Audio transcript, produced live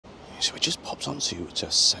So we just popped onto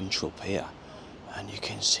Central Pier, and you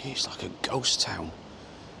can see it's like a ghost town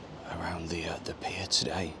around the pier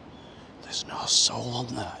today. There's not a soul on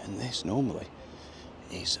there, and this normally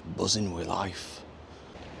is buzzing with life.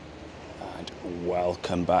 And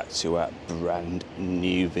welcome back to a brand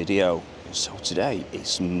new video. So today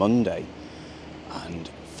it's Monday, and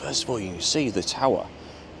first of all, you can see the tower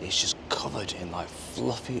is just covered in like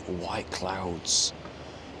fluffy white clouds,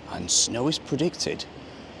 and snow is predicted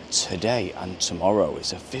today and tomorrow.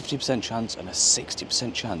 It's a 50% chance and a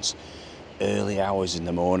 60% chance early hours in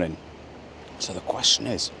the morning. So the question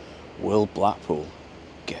is, will Blackpool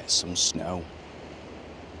get some snow?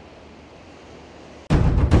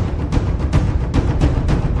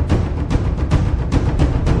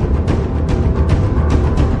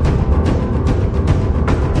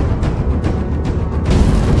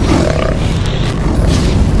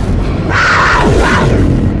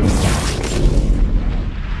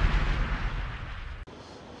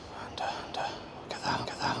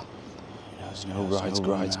 There's no rides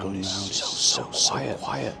going around. So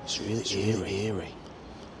quiet. It's really eerie.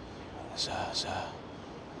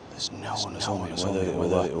 There's no one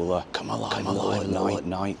whether it will come alive at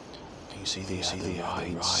night. Can you see the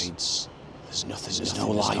rides? There's nothing. There's no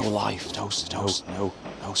life. No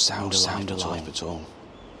sound of life at all.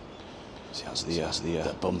 See, that's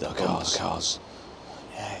the bumper cars.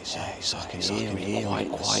 Yeah, it's like an eerie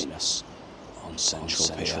quietness on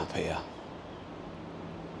Central Pier.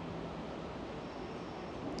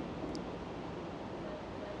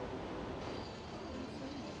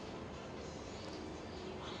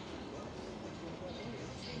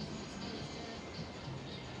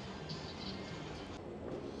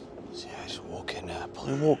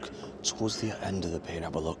 Probably walk towards the end of the pier and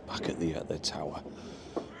have a look back at the tower,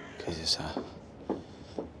 because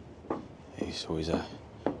he's always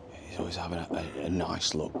having a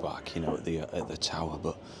nice look back, you know, at the tower.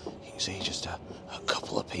 But you can see just a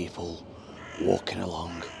couple of people walking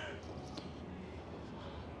along.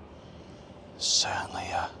 Certainly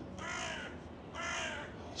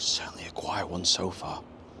a quiet one so far.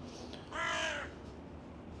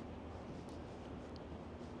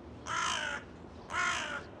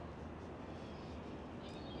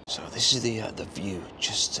 So this is the view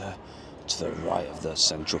just to the right of the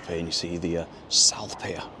Central Pier, and you see the South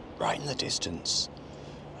Pier right in the distance.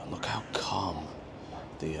 And look how calm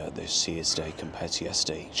the sea is today compared to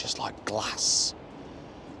yesterday. It's just like glass,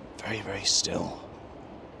 very, very still.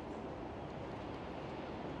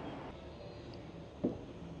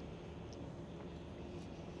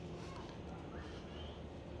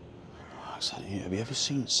 Have you ever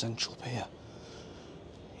seen Central Pier?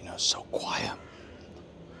 You know, so quiet.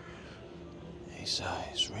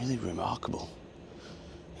 It's really remarkable.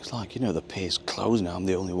 It's like, you know, the pier's closed now. I'm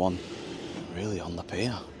the only one really on the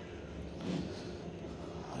pier.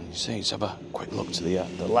 And you see, let's have a quick look to the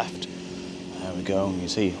left. There we go. And you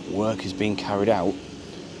see, work is being carried out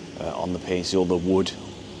on the pier. You see all the wood.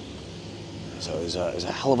 So there's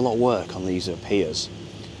a hell of a lot of work on these piers.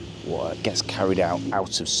 What gets carried out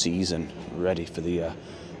of season, ready for the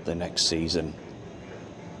next season.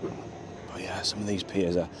 Some of these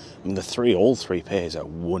piers are, I mean, all three piers are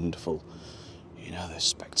wonderful. You know, there's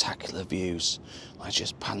spectacular views. Let's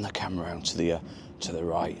just pan the camera around to the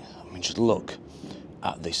right. I mean, just look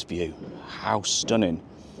at this view. How stunning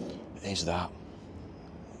is that?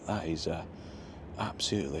 That is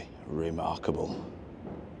absolutely remarkable.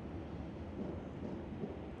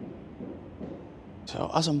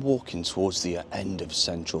 So as I'm walking towards the end of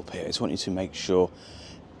Central Pier, I just want you to make sure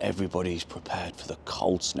everybody's prepared for the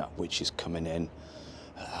cold snap which is coming in.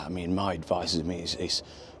 I mean, my advice is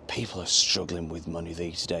people are struggling with money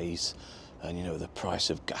these days, and you know, the price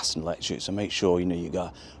of gas and electric, so make sure, you know, you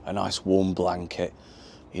got a nice warm blanket,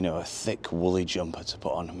 you know, a thick woolly jumper to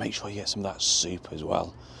put on, and make sure you get some of that soup as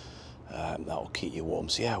well. That will keep you warm.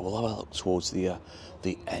 So yeah, we'll have a look towards the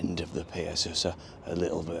end of the pier, so it's a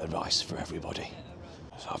little bit of advice for everybody.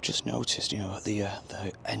 So I've just noticed, you know, at the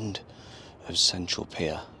end of Central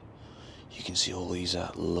Pier, you can see all these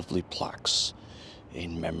lovely plaques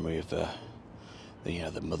in memory of the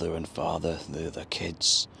mother and father, the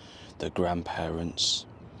kids, the grandparents,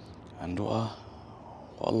 and what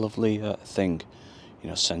a lovely thing, you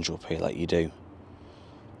know, Central Pier let you do.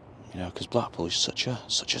 You know, because Blackpool is such a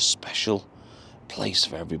special place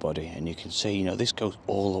for everybody, and you can see, you know, this goes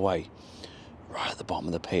all the way right at the bottom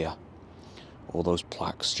of the pier. All those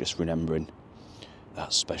plaques just remembering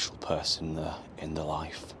that special person in the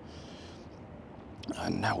life.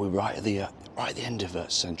 And now we're right at the end of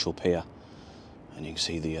Central Pier, and you can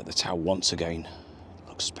see the tower once again.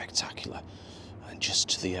 Looks spectacular, and just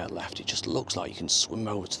to the left, it just looks like you can swim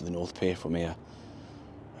over to the North Pier from here.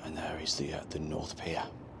 And there is the North Pier.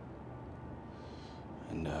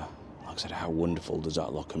 And like I said, how wonderful does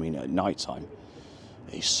that look? I mean, at night time,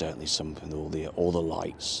 it's certainly something with all the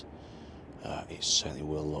lights. It certainly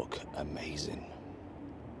will look amazing.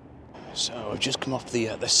 So I've just come off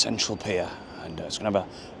the Central Pier, and it's going to have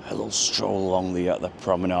a little stroll along the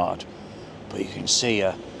promenade. But you can see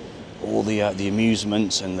all the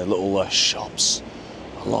amusements and the little shops.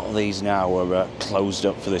 A lot of these now are closed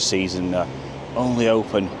up for the season, only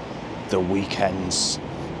open the weekends.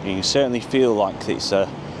 And you certainly feel like it's an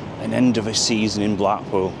end of a season in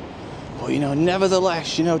Blackpool. But, you know,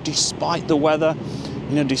 nevertheless, you know, despite the weather,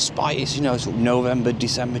 you know, despite it's, you know, sort of November,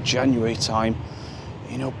 December, January time,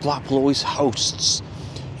 you know, Blackpool always hosts,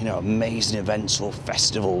 you know, amazing events or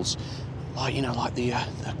festivals, like, you know, like the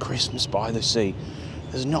Christmas by the Sea.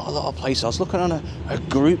 There's not a lot of places. I was looking on a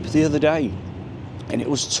group the other day, and it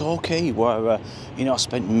was Torquay, where, you know, I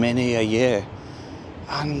spent many a year.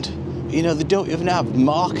 And, you know, they don't even have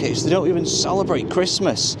markets. They don't even celebrate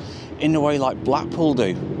Christmas in the way like Blackpool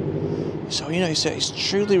do. So, you know, it's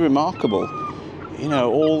truly remarkable. You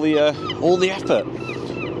know, all the effort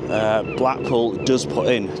Blackpool does put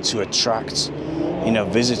in to attract, you know,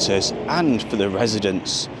 visitors and for the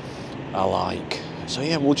residents alike. So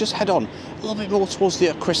yeah, we'll just head on a little bit more towards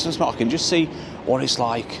the Christmas market and just see what it's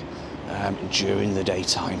like during the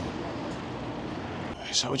daytime.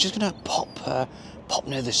 So we're just going to pop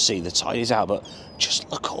near the sea. The tide is out, but just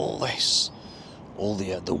look at all this. All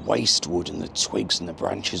the waste wood and the twigs and the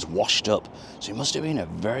branches washed up. So it must have been a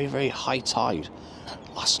very, very high tide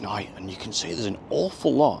last night, and you can see there's an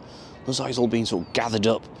awful lot. Looks like it's all been sort of gathered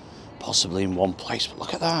up, possibly in one place. But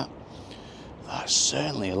look at that. That's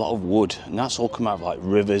certainly a lot of wood, and that's all come out of like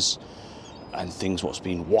rivers and things what's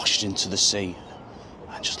been washed into the sea.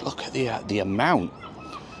 And just look at the amount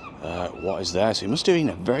what is there. So it must have been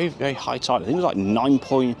a very, very high tide. I think it was like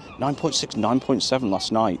 9.6, 9.7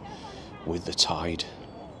 last night with the tide.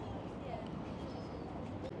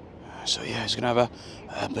 So yeah, he's going to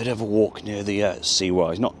have a bit of a walk near the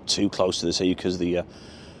seawall. He's not too close to the sea because the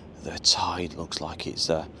tide looks like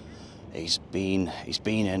it's been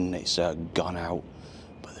in, it's gone out.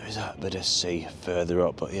 But there is a bit of sea further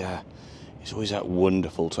up. But yeah, it's always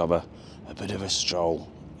wonderful to have a bit of a stroll.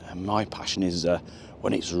 And my passion is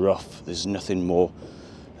when it's rough. There's nothing more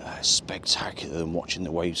spectacular than watching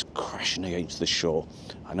the waves crashing against the shore.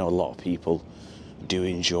 I know a lot of people do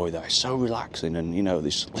enjoy that. It's so relaxing, and you know,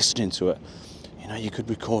 just listening to it, you know, you could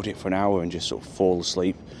record it for an hour and just sort of fall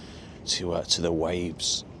asleep to the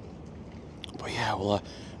waves. But yeah, we'll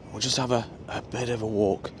just have a bit of a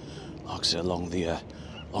walk, like I said, along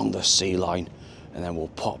the sea line, and then we'll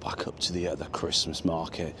pop back up to the Christmas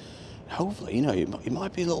market. Hopefully, you know, it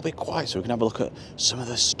might be a little bit quiet, so we can have a look at some of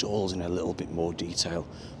the stalls in a little bit more detail.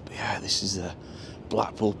 But yeah, this is the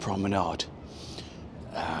Blackpool Promenade,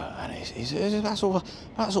 and it's about sort of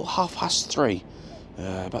 3:30,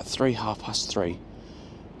 about 3:30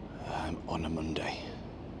 on a Monday.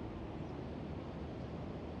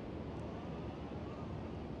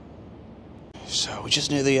 So we're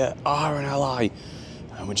just near the R&LI,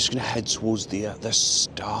 and we're just going to head towards the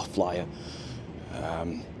Starflyer.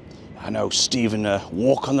 I know Stephen,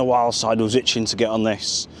 Walk on the Wild Side, was itching to get on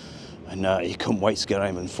this, and he couldn't wait to get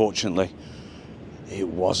home. Unfortunately, it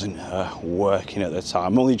wasn't working at the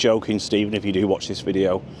time. I'm only joking, Stephen, if you do watch this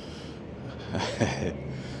video.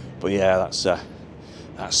 But yeah, that's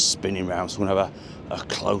spinning round, so we're going to have a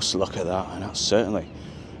close look at that, and that's certainly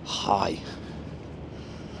high.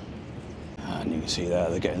 And you can see there,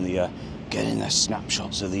 they're getting their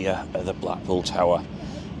snapshots of the Blackpool Tower.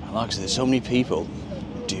 And like I said, there's so many people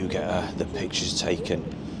do get the pictures taken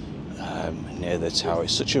near the tower.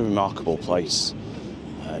 It's such a remarkable place,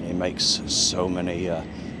 and it makes so many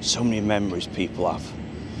memories people have.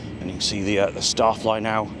 And you can see the Starflyer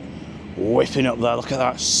now whipping up there. Look at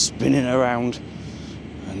that, spinning around,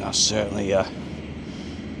 and that's certainly a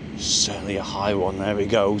high one. There he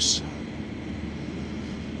goes,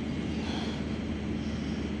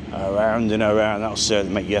 around and around. That'll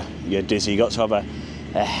certainly make you dizzy. You got to have a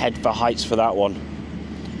head for heights for that one.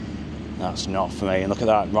 That's not for me. And look at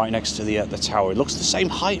that, right next to the tower. It looks the same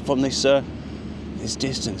height from this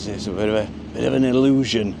distance. It's a bit of an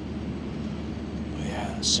illusion. But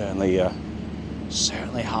yeah, it's certainly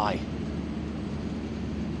high.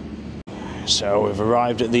 So we've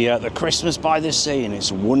arrived at the Christmas by the Sea, and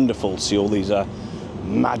it's wonderful to see all these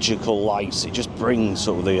magical lights. It just brings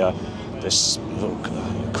sort of the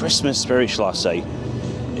Christmas spirit, shall I say,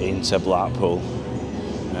 into Blackpool.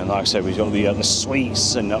 And like I said, we've got the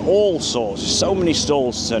sweets and all sorts, so many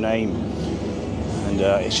stalls to name. and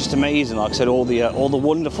it's just amazing. Like I said, all the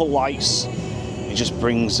wonderful lights. It just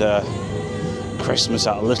brings Christmas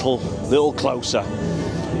out a little closer.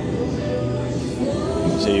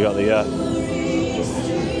 So you got the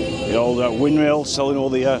old windmill selling all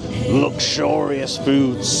the luxurious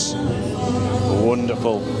foods.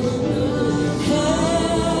 Wonderful.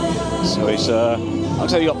 So it's like I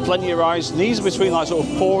said, you got plenty of rides. These are between like sort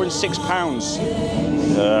of £4 and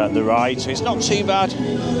 £6 the ride, so it's not too bad.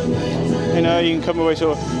 You know, you can come away to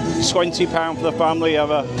 £20 for the family, have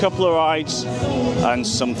a couple of rides and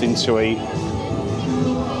something to eat.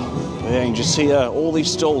 But yeah, you can just see all these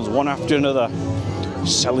stalls, one after another,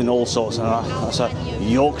 selling all sorts. And that's a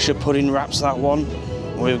Yorkshire pudding wraps, that one.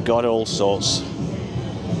 We've got all sorts.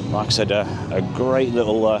 Like I said, a great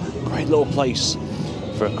little place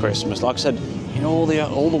for Christmas. Like I said, you know,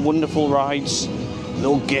 all the wonderful rides,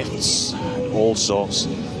 little gifts, all sorts.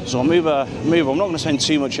 So I'll move. I'm not going to spend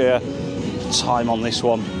too much time on this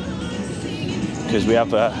one because we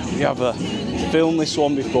have filmed this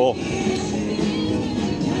one before.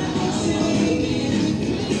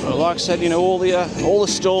 But like I said, you know, all the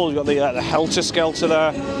stalls. You've got the Helter Skelter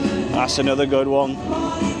there. That's another good one.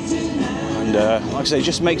 And like I say, it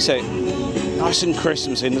just makes it nice and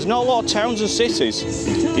Christmassy. And there's not a lot of towns and cities,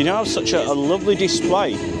 you know, have such a lovely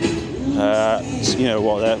display. You know,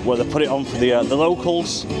 where they put it on for the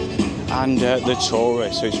locals and the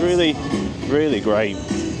tourists. So it's really, really great.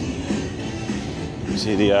 You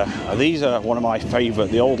see these are one of my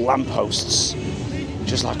favourite, the old lampposts,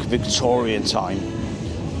 just like a Victorian time.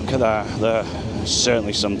 Look at that, they're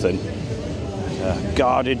certainly something.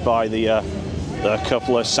 Guarded by the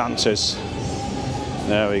couple of Santas.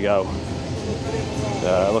 There we go.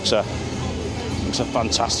 Looks a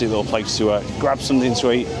fantastic little place to grab something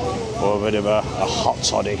to eat or a bit of a hot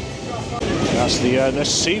toddy. That's the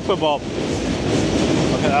Super Bob.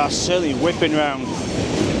 Look at that, certainly whipping round.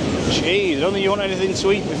 Jeez, I don't think you want anything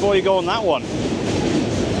to eat before you go on that one.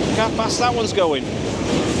 Look how fast that one's going.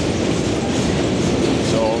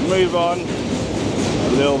 So we'll move on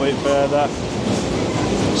a little bit further.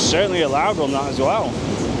 Certainly a loud one, that as well.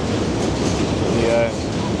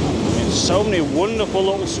 So many wonderful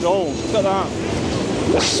little stalls. Look at that.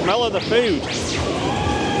 The smell of the food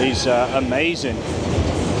is amazing.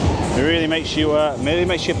 It really makes you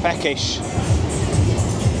peckish.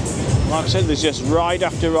 Like I said, there's just ride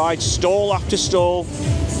after ride, stall after stall.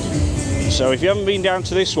 So if you haven't been down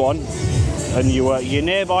to this one and you're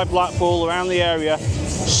nearby Blackpool, around the area,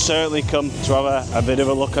 certainly come to have a bit of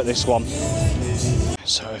a look at this one.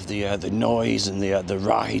 So if the noise and the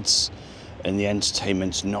rides and the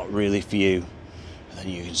entertainment's not really for you, then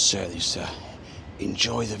you can certainly just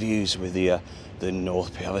enjoy the views with the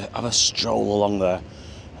North Pier. Have a stroll along there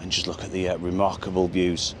and just look at the remarkable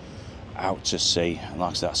views out to sea. And like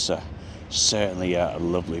I said, that's certainly a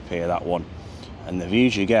lovely pier, that one. And the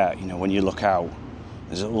views you get, you know, when you look out,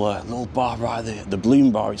 there's a little bar right there, the Bloom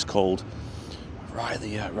Bar it's called, right at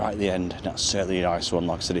the end. And that's certainly a nice one.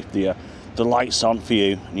 Like I said, if the lights aren't for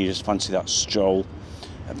you and you just fancy that stroll,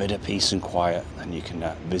 a bit of peace and quiet, then you can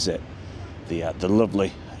visit the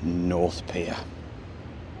lovely North Pier.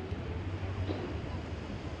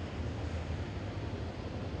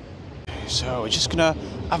 So we're just gonna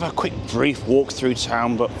have a quick brief walk through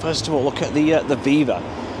town, but first of all, look at the Viva,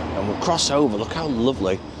 and we'll cross over. Look how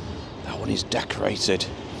lovely that one is decorated.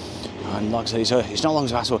 And like I say, it's not long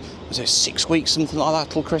as about, was it 6 weeks, something like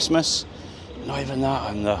that, till Christmas? Not even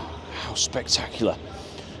that. And how spectacular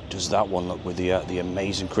does that one look with the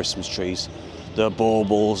amazing Christmas trees, the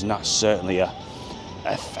baubles, and that's certainly a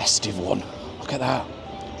festive one. Look at that.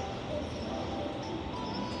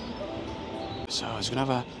 So I was going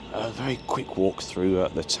to have a very quick walk through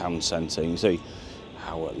the town centre. You can see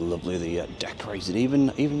how lovely the decorated,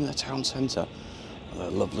 even the town centre. The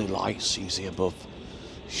lovely lights you can see above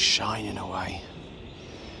shining away.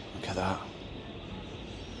 Look at that.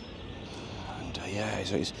 And yeah,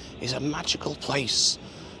 so it's a magical place,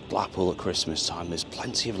 Blackpool, at Christmas time. There's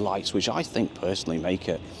plenty of lights, which I think personally make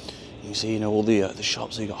it. You can see, you know, all the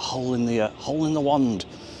shops. You've got hole in the wand.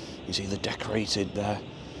 You see the decorated there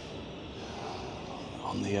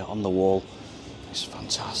on the wall. It's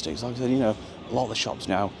fantastic. It's like I said, you know, a lot of the shops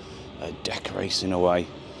now are decorating away,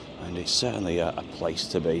 and it's certainly a place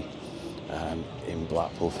to be in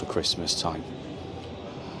Blackpool for Christmas time.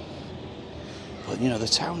 But you know, the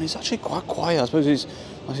town is actually quite quiet. I suppose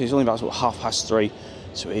it's only about 3:30,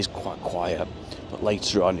 so it is quite quiet. But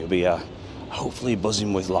later on, it'll be hopefully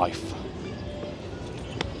buzzing with life.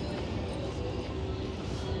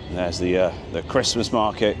 And there's the Christmas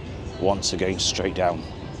market once again, straight down.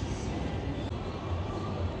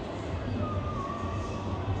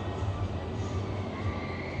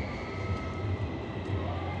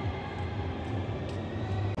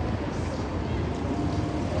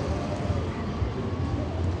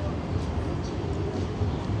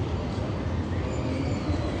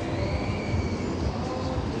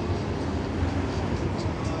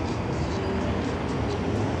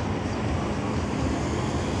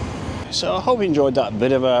 So I hope you enjoyed that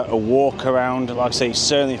bit of a walk around. Like I say, it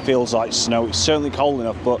certainly feels like snow. It's certainly cold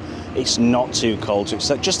enough, but it's not too cold. So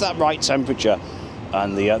it's just that right temperature,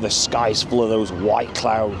 and the sky's full of those white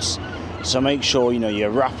clouds. So make sure, you know, you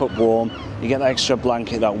wrap up warm, you get that extra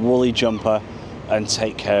blanket, that woolly jumper, and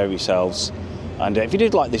take care of yourselves. And if you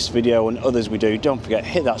did like this video and others we do, don't forget,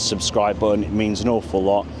 hit that subscribe button. It means an awful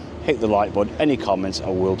lot. Hit the like button. Any comments, I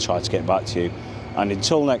will try to get back to you. And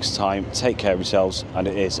until next time, take care of yourselves, and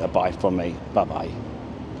it is a bye from me. Bye-bye.